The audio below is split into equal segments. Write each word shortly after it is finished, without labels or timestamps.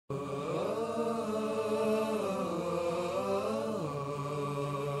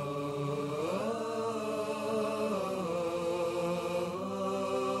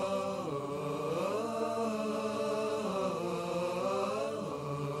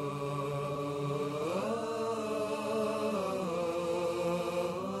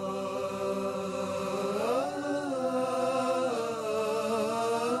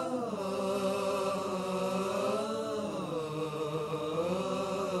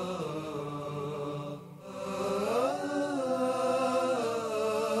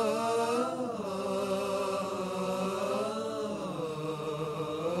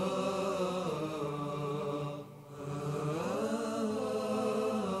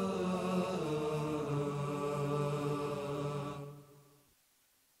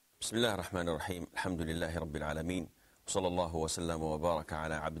بسم الله الرحمن الرحيم الحمد لله رب العالمين وصلى الله وسلم وبارك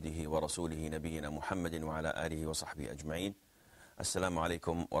على عبده ورسوله نبينا محمد وعلى آله وصحبه أجمعين. Assalamu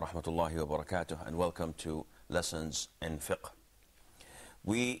alaikum wa rahmatullahi wa barakatuh, and welcome to Lessons in Fiqh.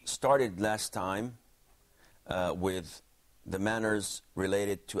 We started last time with the manners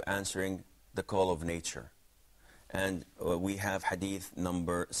related to answering the call of nature. And we have hadith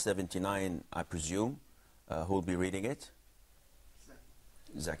number 79, I presume. Who will be reading it?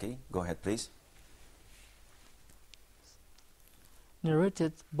 Zaki, go ahead, please.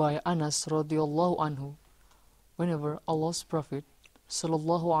 Narrated by Anas radiallahu anhu, whenever Allah's Prophet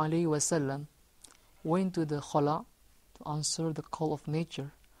sallallahu alaihi wasallam went to the khala to answer the call of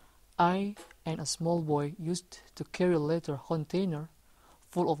nature, I and a small boy used to carry a leather container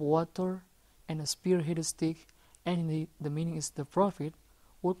full of water and a spear-headed stick, and the meaning is the Prophet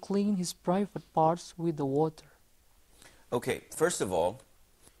would clean his private parts with the water. Okay, first of all,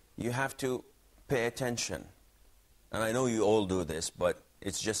 you have to pay attention. And I know you all do this, but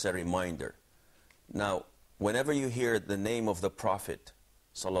it's just a reminder. Now, whenever you hear the name of the Prophet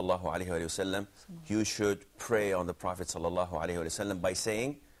sallallahu alaihi wasallam, you should pray on the Prophet sallallahu alaihi wasallam by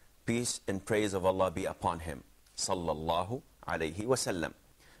saying, peace and praise of Allah be upon him, sallallahu alaihi wasallam.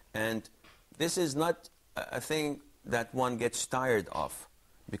 And this is not a thing that one gets tired of,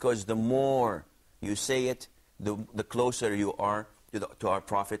 because the more you say it, the closer you are to our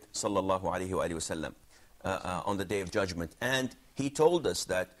Prophet sallallahu alaihi wasallam on the Day of Judgment. And he told us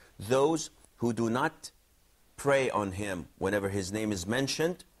that those who do not pray on him whenever his name is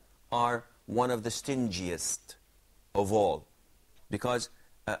mentioned are one of the stingiest of all. Because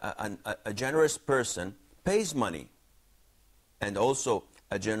a generous person pays money. And also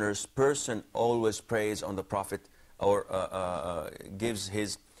a generous person always prays on the Prophet, or gives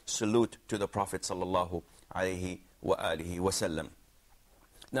his salute to the Prophet sallallahu alaihi wasallam.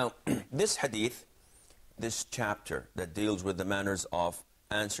 Now, this hadith, this chapter that deals with the manners of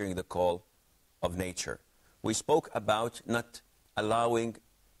answering the call of nature, we spoke about not allowing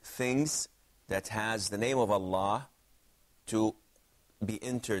things that has the name of Allah to be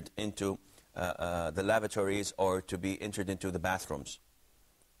entered into the lavatories or to be entered into the bathrooms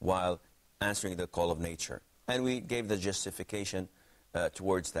while answering the call of nature. And we gave the justification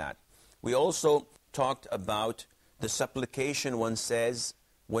towards that. We also talked about the supplication one says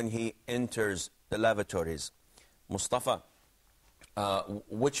when he enters the lavatories. Mustafa,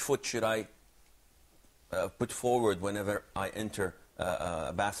 which foot should I put forward whenever I enter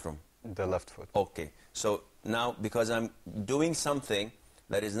a bathroom? The left foot. Okay. So now, because I'm doing something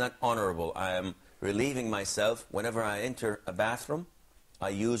that is not honorable, I am relieving myself. Whenever I enter a bathroom, I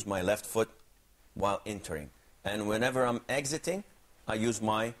use my left foot while entering. And whenever I'm exiting, I use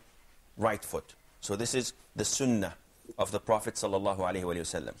my right foot. So this is the sunnah of the Prophet sallallahu alaihi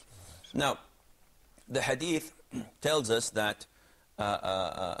wasallam. Now, the hadith tells us that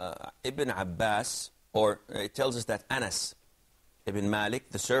Ibn Abbas, or it tells us that Anas ibn Malik,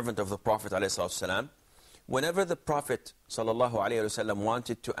 the servant of the Prophet ﷺ, whenever the Prophet ﷺ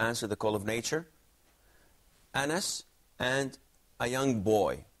wanted to answer the call of nature, Anas and a young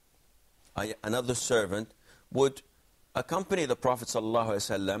boy, another servant, would accompany the Prophet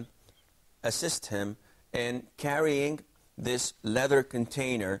ﷺ, assist him in carrying this leather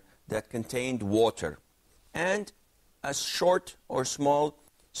container that contained water and a short or small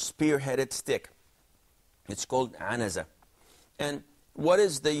spear-headed stick. It's called anaza. And what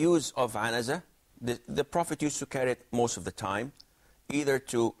is the use of anaza? The Prophet used to carry it most of the time, either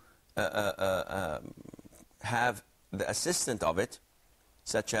to have the assistant of it,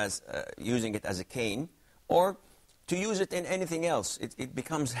 such as using it as a cane, or to use it in anything else. It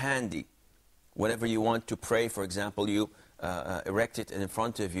becomes handy. Whenever you want to pray, for example, you erect it in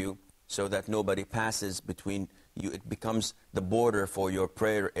front of you so that nobody passes between you. It becomes the border for your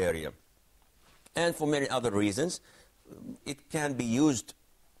prayer area. And for many other reasons, it can be used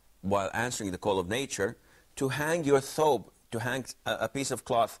while answering the call of nature, to hang your thobe, to hang a piece of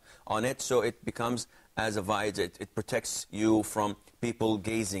cloth on it so it becomes as a visor. It protects you from people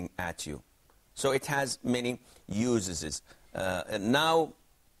gazing at you. So it has many uses. And now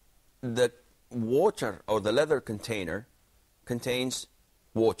the water or the leather container contains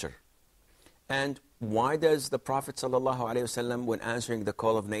water. And why does the Prophet ﷺ, when answering the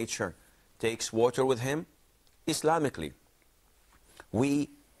call of nature, takes water with him? Islamically,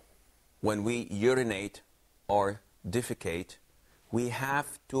 when we urinate or defecate, we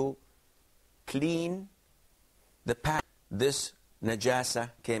have to clean the path this najasa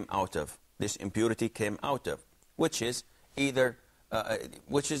came out of, this impurity came out of, which is either,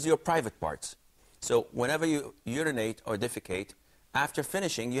 which is your private parts. So whenever you urinate or defecate, after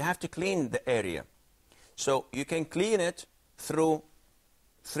finishing, you have to clean the area. So you can clean it through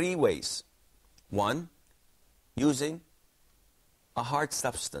 3 ways. 1, using a hard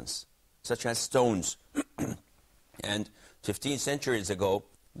substance, such as stones. And 15 centuries ago,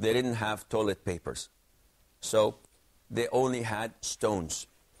 they didn't have toilet papers. So they only had stones.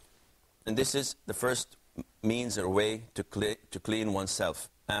 And this is the first means or way to clean oneself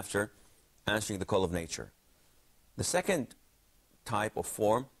after answering the call of nature. The second type of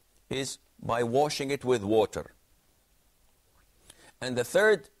form is by washing it with water. And the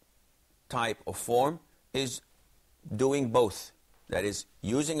third type of form is doing both. That is,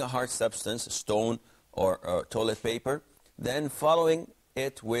 using a hard substance, a stone or toilet paper, then following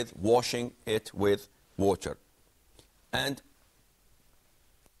it with washing it with water. And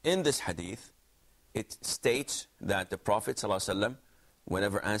in this hadith, it states that the Prophet ﷺ,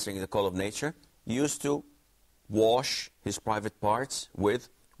 whenever answering the call of nature, used to wash his private parts with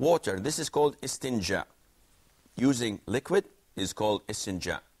water. This is called istinja. Using liquid is called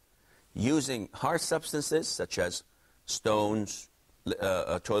istinja. Using hard substances such as stones,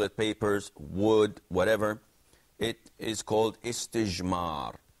 toilet papers, wood, whatever, it is called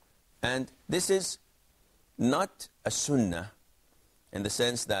istijmar. And this is not a sunnah in the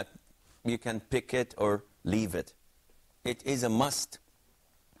sense that you can pick it or leave it. It is a must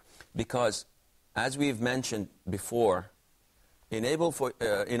because, as we've mentioned before,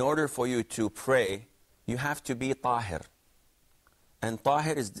 in order for you to pray, you have to be tahir. And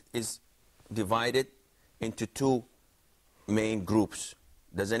tahir is divided into 2 main groups.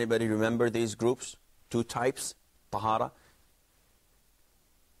 Does anybody remember these groups? 2 types, tahara.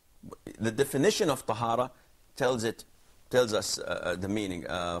 The definition of tahara tells us the meaning.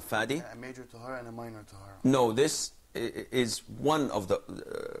 Fadi? A major tahara and a minor tahara. No, this is one of the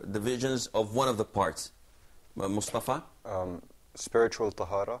divisions of one of the parts. Mustafa? Spiritual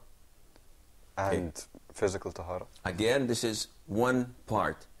tahara and physical tahara. Again, this is one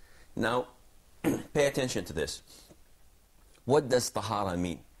part. Now, pay attention to this. What does tahara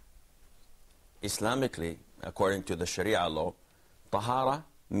mean? Islamically, according to the Sharia law, tahara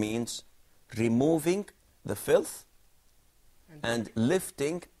means removing the filth and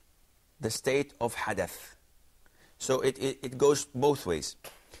lifting the state of hadath. So it goes both ways.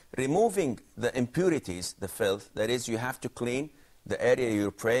 Removing the impurities, the filth, that is, you have to clean the area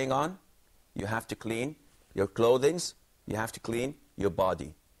you're praying on, you have to clean your clothing, you have to clean your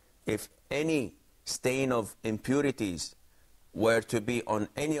body. If any stain of impurities were to be on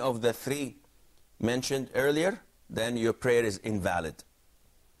any of the 3 mentioned earlier, then your prayer is invalid.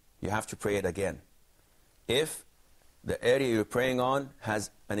 You have to pray it again. If the area you're praying on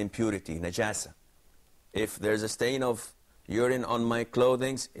has an impurity, najasa. If there's a stain of urine on my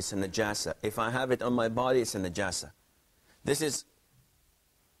clothing, it's a najasa. If I have it on my body, it's a najasa. This is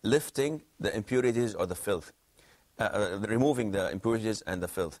lifting the impurities or the filth, removing the impurities and the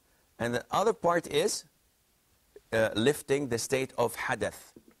filth. And the other part is lifting the state of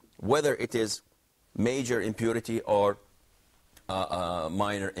hadath, whether it is major impurity or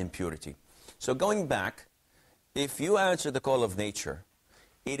minor impurity. So going back, if you answer the call of nature,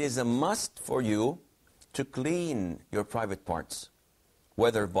 it is a must for you to clean your private parts,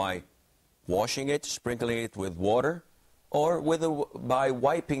 whether by washing it, sprinkling it with water, or whether by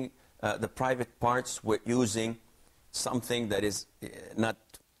wiping the private parts with using something that is not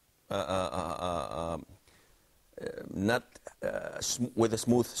with a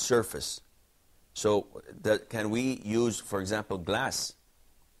smooth surface. So can we use, for example, glass?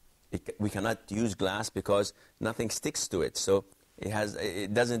 We cannot use glass because nothing sticks to it. So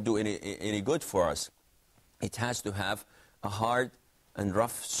it doesn't do any good for us. It has to have a hard and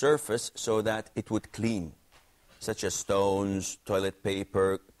rough surface so that it would clean, such as stones, toilet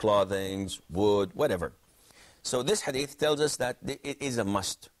paper, clothing, wood, whatever. So this hadith tells us that it is a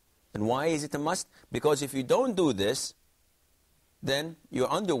must. And why is it a must? Because if you don't do this, then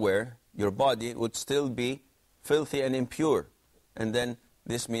your underwear, your body would still be filthy and impure. And then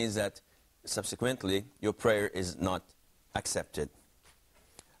this means that subsequently your prayer is not accepted.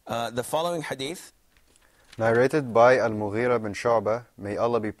 The following hadith, Narrated by Al-Mughira bin Shu'bah, may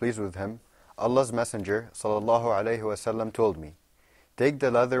Allah be pleased with him, Allah's Messenger sallallahu alaihi wasallam told me, take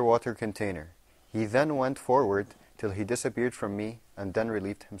the leather water container. He then went forward till he disappeared from me and then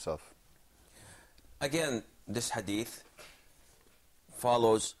relieved himself. again, this hadith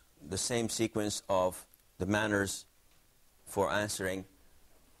follows the same sequence of the manners for answering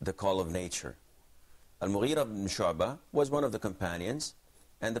the call of nature. Al-Mughira bin Shu'bah was one of the companions,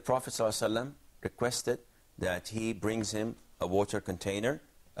 and the Prophet ﷺ requested that he brings him a water container,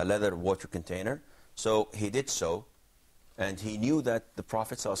 a leather water container. So he did so, and he knew that the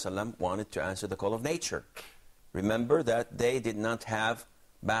Prophet ﷺ wanted to answer the call of nature. Remember that they did not have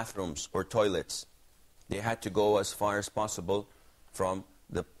bathrooms or toilets. They had to go as far as possible from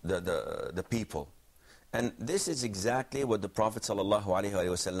the people. And this is exactly what the Prophet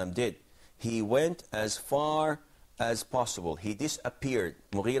ﷺ did. He went as far as possible. He disappeared.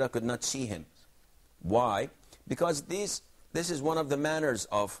 Mughira could not see him. Why? Because this is one of the manners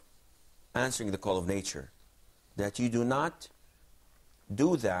of answering the call of nature, that you do not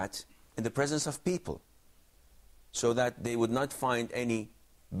do that in the presence of people, so that they would not find any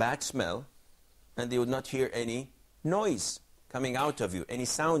bad smell and they would not hear any noise coming out of you, any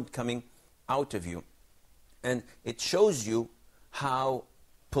sound coming out of you. And it shows you how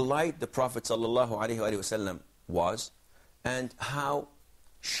polite the Prophet ﷺ was, and how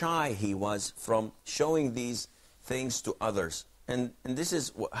shy he was from showing these things to others. And this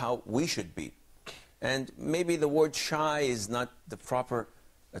is how we should be. And maybe the word shy is not the proper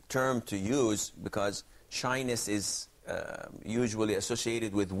term to use, because shyness is usually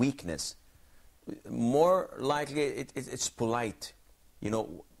associated with weakness. More likely, it's polite. You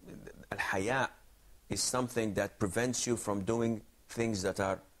know, al-haya is something that prevents you from doing things that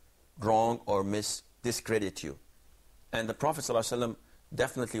are wrong or discredit you. And the Prophet ﷺ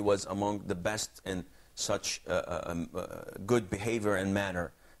definitely was among the best in such good behavior and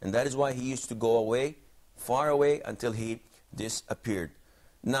manner. And that is why he used to go away, far away, until he disappeared.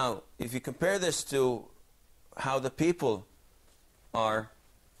 Now, if you compare this to how the people are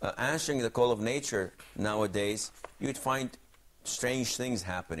answering the call of nature nowadays, you'd find strange things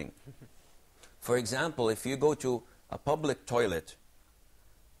happening. For example, if you go to a public toilet,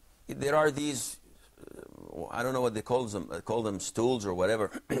 there are these, I don't know what they call them stools or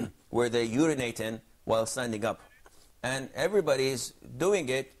whatever, where they urinate in while standing up. And everybody's doing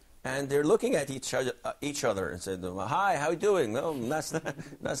it, and they're looking at each other and said, "Hi, how are you doing?" "Oh,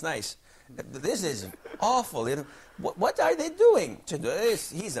 that's nice." This is awful. You know, what are they doing?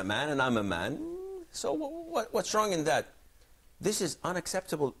 He's a man and I'm a man. So what's wrong in that? This is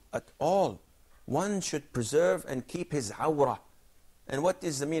unacceptable at all. One should preserve and keep his awrah. And what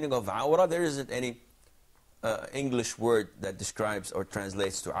is the meaning of awrah? There isn't any English word that describes or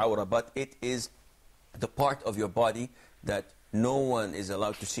translates to awrah, but it is the part of your body that no one is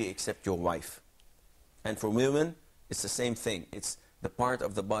allowed to see except your wife. And for women, it's the same thing. It's the part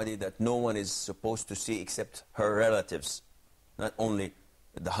of the body that no one is supposed to see except her relatives. Not only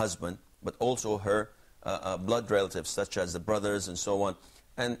the husband, but also her blood relatives, such as the brothers and so on.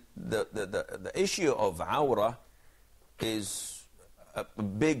 And the issue of awrah is a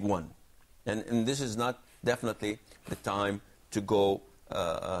big one. And this is not definitely the time to go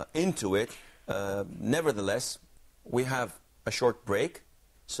into it. Nevertheless, we have a short break,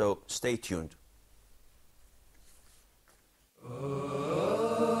 so stay tuned.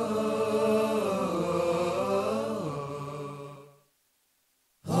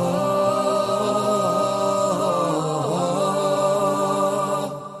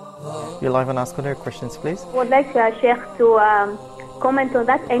 You're live on Ask Your Questions, please. I would like Sheikh to comment on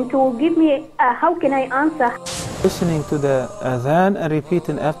that and to give me how can I answer. Listening to the adhan and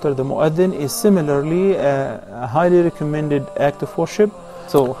repeating after the muaddin is similarly a highly recommended act of worship.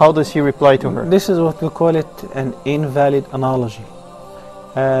 So how does he reply to her? This is what we call it an invalid analogy.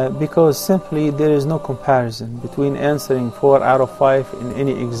 Because simply there is no comparison between answering 4 out of 5 in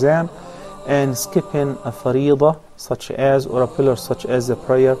any exam and skipping a faridah such as, or a pillar such as the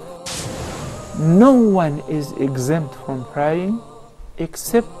prayer. No one is exempt from praying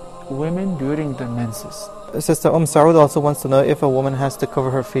except women during the menses. Sister Saud also wants to know if a woman has to cover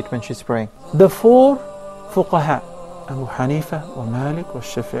her feet when she's praying. The 4 fuqaha, Abu Hanifa, wa Malik, wa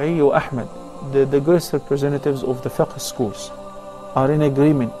Shafi'i, wa Ahmad, the greatest representatives of the fiqh schools, are in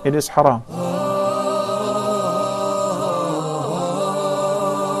agreement. It is haram.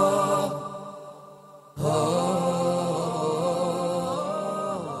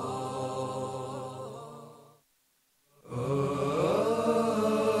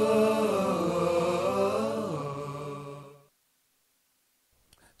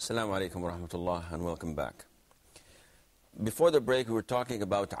 Assalamu alaikum wa rahmatullah and welcome back. Before the break we were talking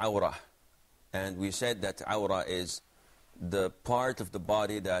about awrah, and we said that awrah is the part of the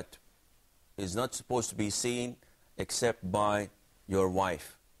body that is not supposed to be seen except by your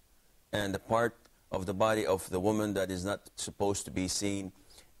wife, and the part of the body of the woman that is not supposed to be seen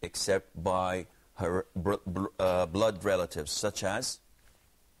except by her blood relatives, such as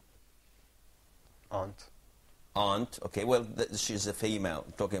aunt. Okay, well, she's a female.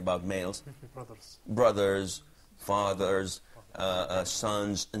 I'm talking about males. Brothers, fathers,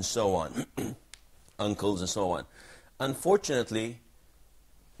 sons, and so on. Uncles, and so on. Unfortunately,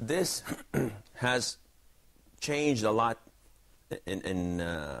 this has changed a lot in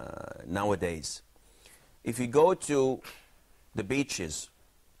nowadays. If you go to the beaches,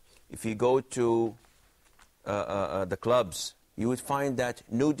 if you go to the clubs, you would find that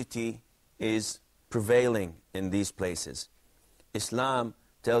nudity is prevailing in these places. Islam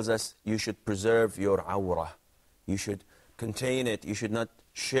tells us you should preserve your awrah. You should contain it. You should not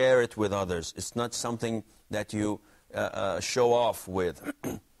share it with others. It's not something that you show off with.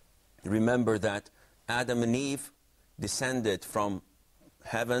 Remember that Adam and Eve descended from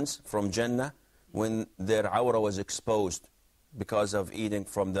heavens, from Jannah, when their awrah was exposed because of eating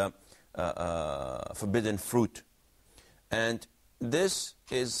from the forbidden fruit. And this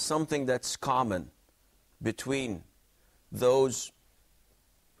is something that's common between those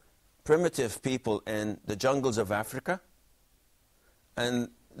primitive people in the jungles of Africa and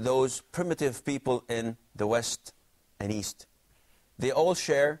those primitive people in the West and East. They all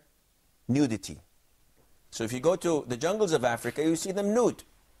share nudity. So if you go to the jungles of Africa, you see them nude,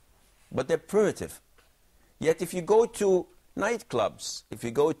 but they're primitive. Yet if you go to nightclubs, if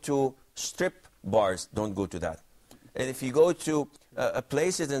you go to strip bars, don't go to that. And if you go to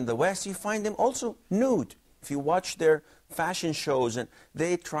places in the West, you find them also nude. If you watch their fashion shows, and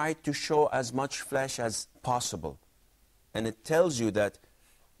they try to show as much flesh as possible. And it tells you that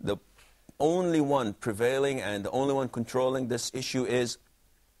the only one prevailing and the only one controlling this issue is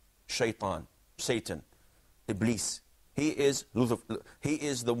shaitan, Satan, Iblis. He is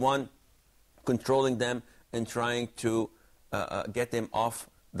the one controlling them and trying to get them off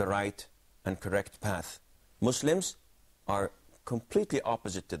the right and correct path. Muslims are completely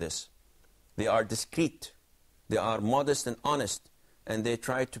opposite to this. They are discreet, they are modest and honest, and they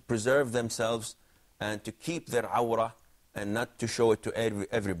try to preserve themselves and to keep their awrah and not to show it to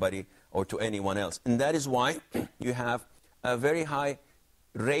everybody or to anyone else. And that is why you have a very high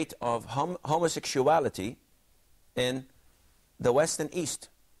rate of homosexuality in the West and East.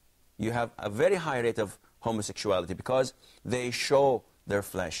 You have a very high rate of homosexuality because they show their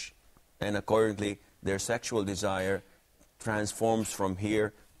flesh, and accordingly their sexual desire transforms from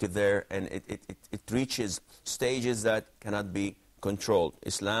here to there, and it reaches stages that cannot be controlled.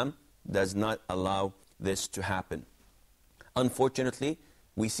 Islam does not allow this to happen. Unfortunately,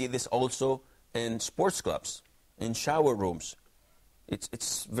 we see this also in sports clubs, in shower rooms.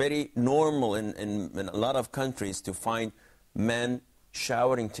 It's very normal in a lot of countries to find men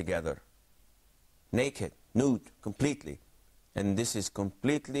showering together, naked, nude, completely. And this is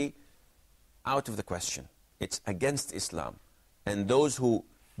completely out of the question. It's against Islam. And those who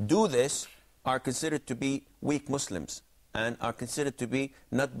do this are considered to be weak Muslims and are considered to be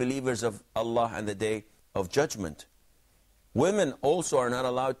not believers of Allah and the Day of Judgment. Women also are not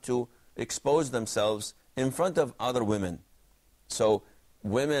allowed to expose themselves in front of other women. So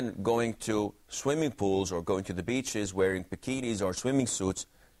women going to swimming pools or going to the beaches wearing bikinis or swimming suits,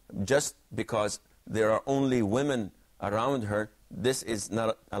 just because there are only women around her, this is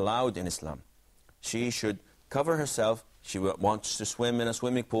not allowed in Islam. She should cover herself. She wants to swim in a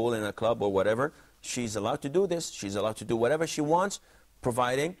swimming pool, in a club or whatever. She's allowed to do this. She's allowed to do whatever she wants,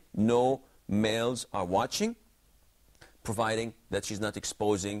 providing no males are watching, providing that she's not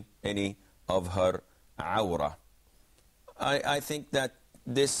exposing any of her awrah. I think that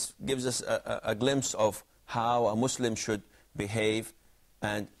this gives us a glimpse of how a Muslim should behave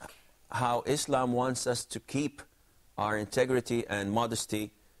and how Islam wants us to keep our integrity and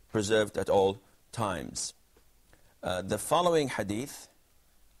modesty preserved at all times. The following hadith,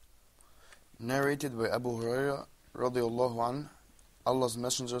 narrated by Abu Hurairah radiallahu anh, Allah's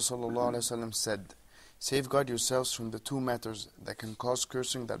Messenger sallallahu alaihi wasallam said, "Safeguard yourselves from the two matters that can cause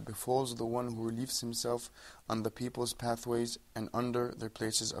cursing that befalls the one who relieves himself on the people's pathways and under their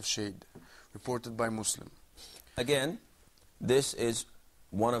places of shade." Reported by Muslim. Again, this is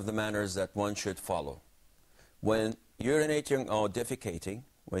one of the manners that one should follow. When urinating or defecating,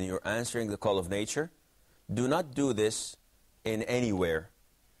 when you're answering the call of nature, do not do this in anywhere.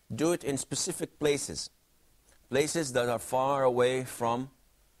 Do it in specific places. Places that are far away from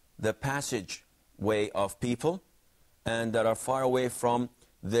the passageway of people and that are far away from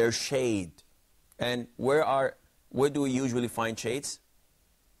their shade. And where do we usually find shades?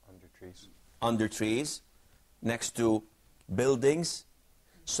 Under trees. Under trees, next to buildings.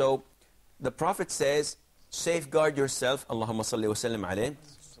 So the Prophet says, safeguard yourself, Allahumma salli wa sallim alayhi,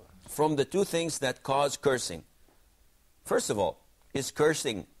 from the two things that cause cursing. First of all, is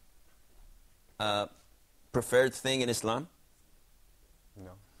cursing a preferred thing in Islam?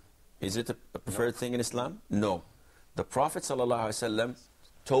 No. Is it a preferred thing in Islam? No. The Prophet ﷺ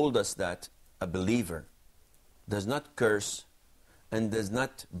told us that a believer does not curse and does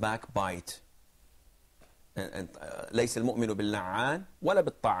not backbite. ليس المؤمن باللعان ولا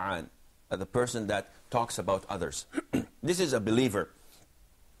بالطعان. The person that talks about others. This is a believer.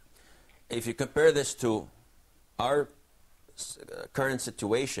 If you compare this to our current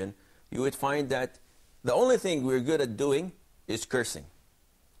situation, you would find that the only thing we're good at doing is cursing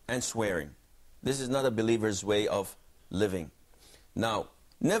and swearing. This is not a believer's way of living. Now,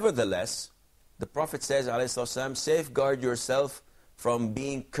 nevertheless, the Prophet says, ﷺ, safeguard yourself from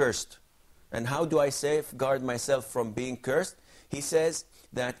being cursed. And how do I safeguard myself from being cursed? He says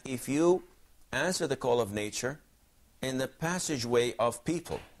that if you answer the call of nature in the passageway of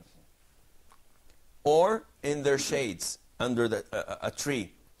people or in their shades under a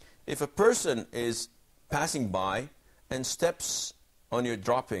tree. If a person is passing by and steps on your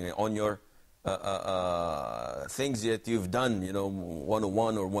dropping, on your things that you've done,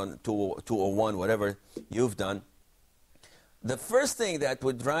 101 or 201, whatever you've done, the first thing that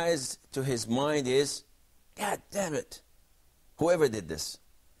would rise to his mind is, God damn it, whoever did this.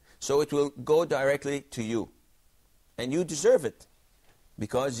 So it will go directly to you. And you deserve it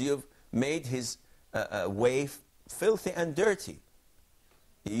because you've made his way filthy and dirty.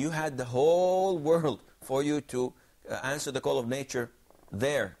 You had the whole world for you to answer the call of nature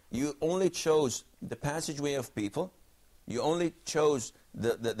there. You only chose the passageway of people. You only chose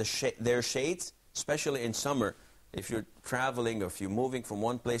their shades, especially in summer. If you're traveling or if you're moving from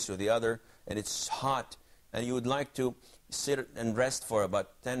one place to the other and it's hot and you would like to sit and rest for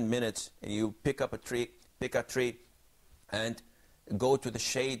about 10 minutes and you pick a tree and go to the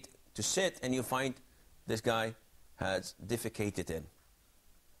shade to sit and you find this guy has defecated in.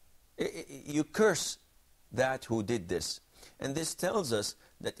 You curse that who did this. And this tells us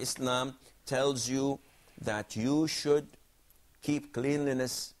that Islam tells you that you should keep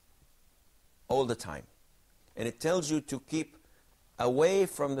cleanliness all the time. And it tells you to keep away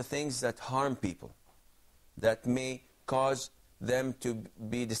from the things that harm people, that may cause them to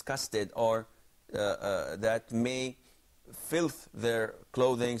be disgusted or that may filth their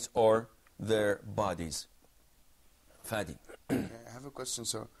clothing or their bodies. Fadi. Okay, I have a question.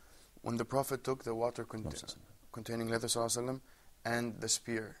 So, when the Prophet took the water containing leather, sallallahu and the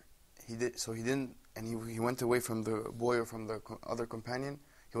spear, he went away from the boy or from the other companion.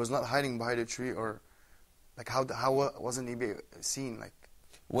 He was not hiding behind a tree, or like how wasn't he seen? Like,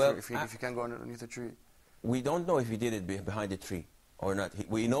 well, if you can't go underneath a tree. We don't know if he did it behind a tree or not.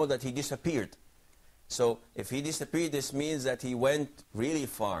 We know that he disappeared. So if he disappeared, this means that he went really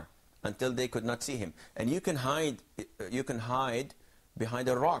far until they could not see him. And you can hide behind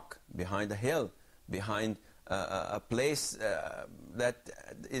a rock, behind a hill, behind a place that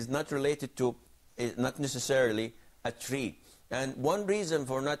is not related to, not necessarily a tree. And one reason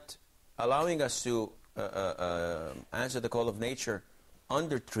for not allowing us to answer the call of nature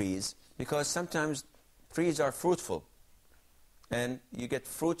under trees, because sometimes trees are fruitful and you get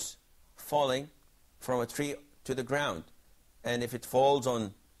fruits falling from a tree to the ground, and if it falls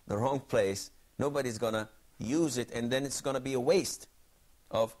on the wrong place, nobody's gonna use it, and then it's gonna be a waste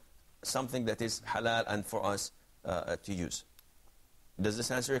of something that is halal and for us to use. Does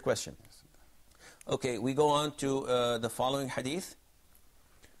this answer your question? Okay, we go on to the following hadith.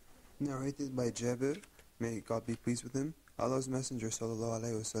 Narrated by Jabir, may God be pleased with him. Allah's Messenger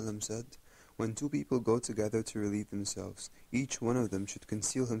ﷺ said, when two people go together to relieve themselves, each one of them should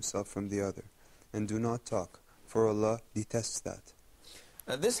conceal himself from the other, and do not talk, for Allah detests that.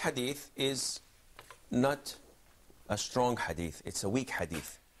 This hadith is not a strong hadith, it's a weak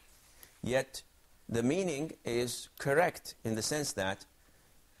hadith. Yet the meaning is correct in the sense that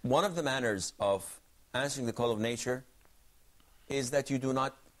one of the manners of answering the call of nature is that you do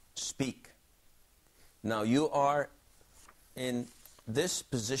not speak. Now you are in this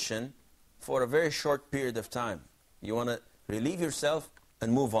position for a very short period of time. You want to relieve yourself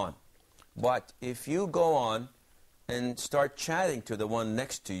and move on. But if you go on and start chatting to the one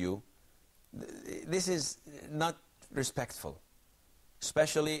next to you, this is not respectful.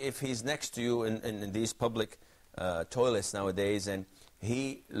 Especially if he's next to you in these public toilets nowadays and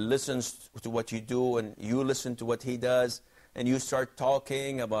he listens to what you do and you listen to what he does, and you start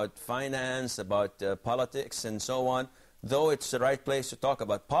talking about finance, about politics and so on, though it's the right place to talk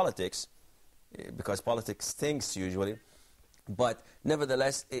about politics, because politics stinks usually, but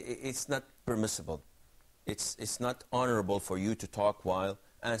nevertheless, it's not permissible. It's not honorable for you to talk while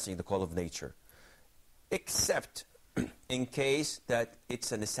answering the call of nature, except in case that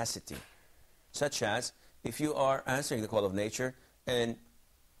it's a necessity, such as if you are answering the call of nature and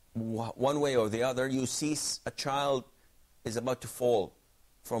one way or the other you see a child is about to fall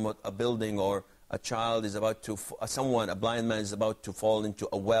from a building, or a child is about to, a blind man is about to fall into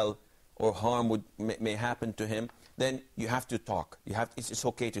a well, or harm may happen to him, then you have to talk. It's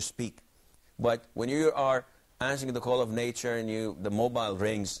okay to speak. But when you are answering the call of nature and the mobile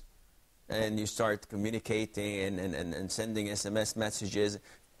rings and you start communicating and sending SMS messages,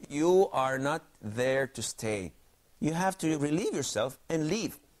 you are not there to stay. You have to relieve yourself and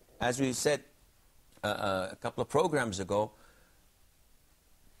leave. As we said a couple of programs ago,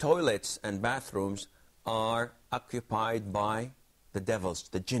 toilets and bathrooms are occupied by the devils,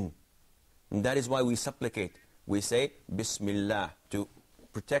 the jinn. And that is why we supplicate. We say, Bismillah, to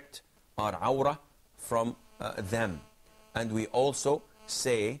protect our awrah from them. And we also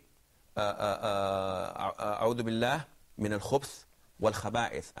say, A'udhu billah min al-khubth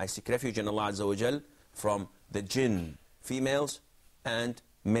wal-khaba'ith. I seek refuge in Allah Azza wa Jal from the jinn, females and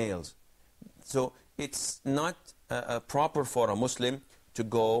males. So it's not proper for a Muslim to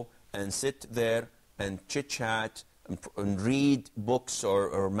go and sit there and chit-chat and read books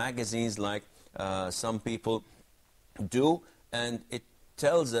or magazines like some people do. And it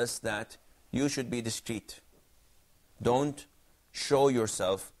tells us that you should be discreet. Don't show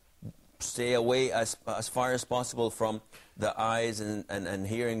yourself. Stay away as far as possible from the eyes and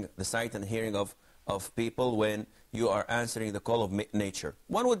hearing, the sight and hearing of people when you are answering the call of nature.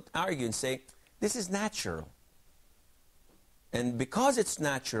 One would argue and say, this is natural. And because it's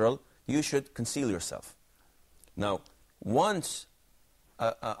natural, you should conceal yourself. Now, once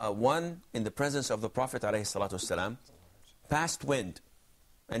one in the presence of the Prophet ﷺ passed wind,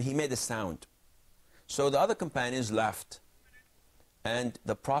 and he made a sound. So the other companions laughed. And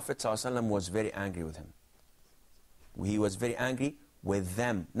the Prophet ﷺ was very angry with him. He was very angry with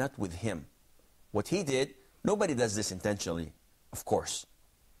them, not with him. What he did, nobody does this intentionally, of course,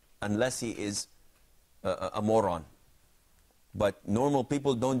 unless he is a moron. But normal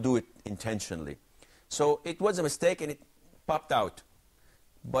people don't do it intentionally. So it was a mistake and it popped out.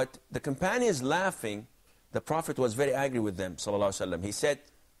 But the companions laughing, the Prophet was very angry with them, sallallahu alaihi wasallam. He said,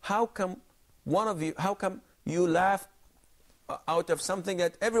 how come you laugh out of something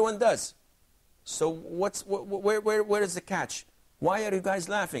that everyone does? So where is the catch? Why are you guys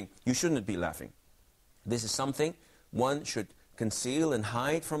laughing? You shouldn't be laughing. This is something one should conceal and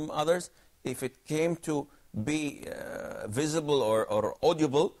hide from others. If it came to be visible or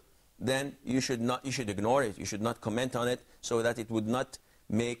audible, then you should ignore it. You should not comment on it, so that it would not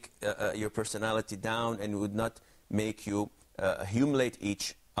make your personality down and would not make you humiliate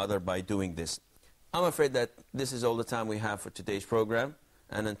each other by doing this. I'm afraid that this is all the time we have for today's program.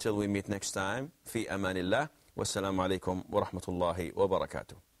 And until we meet next time, fi amanillah, wassalamu alaikum wa rahmatullahi wa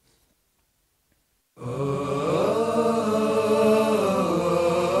barakatuh.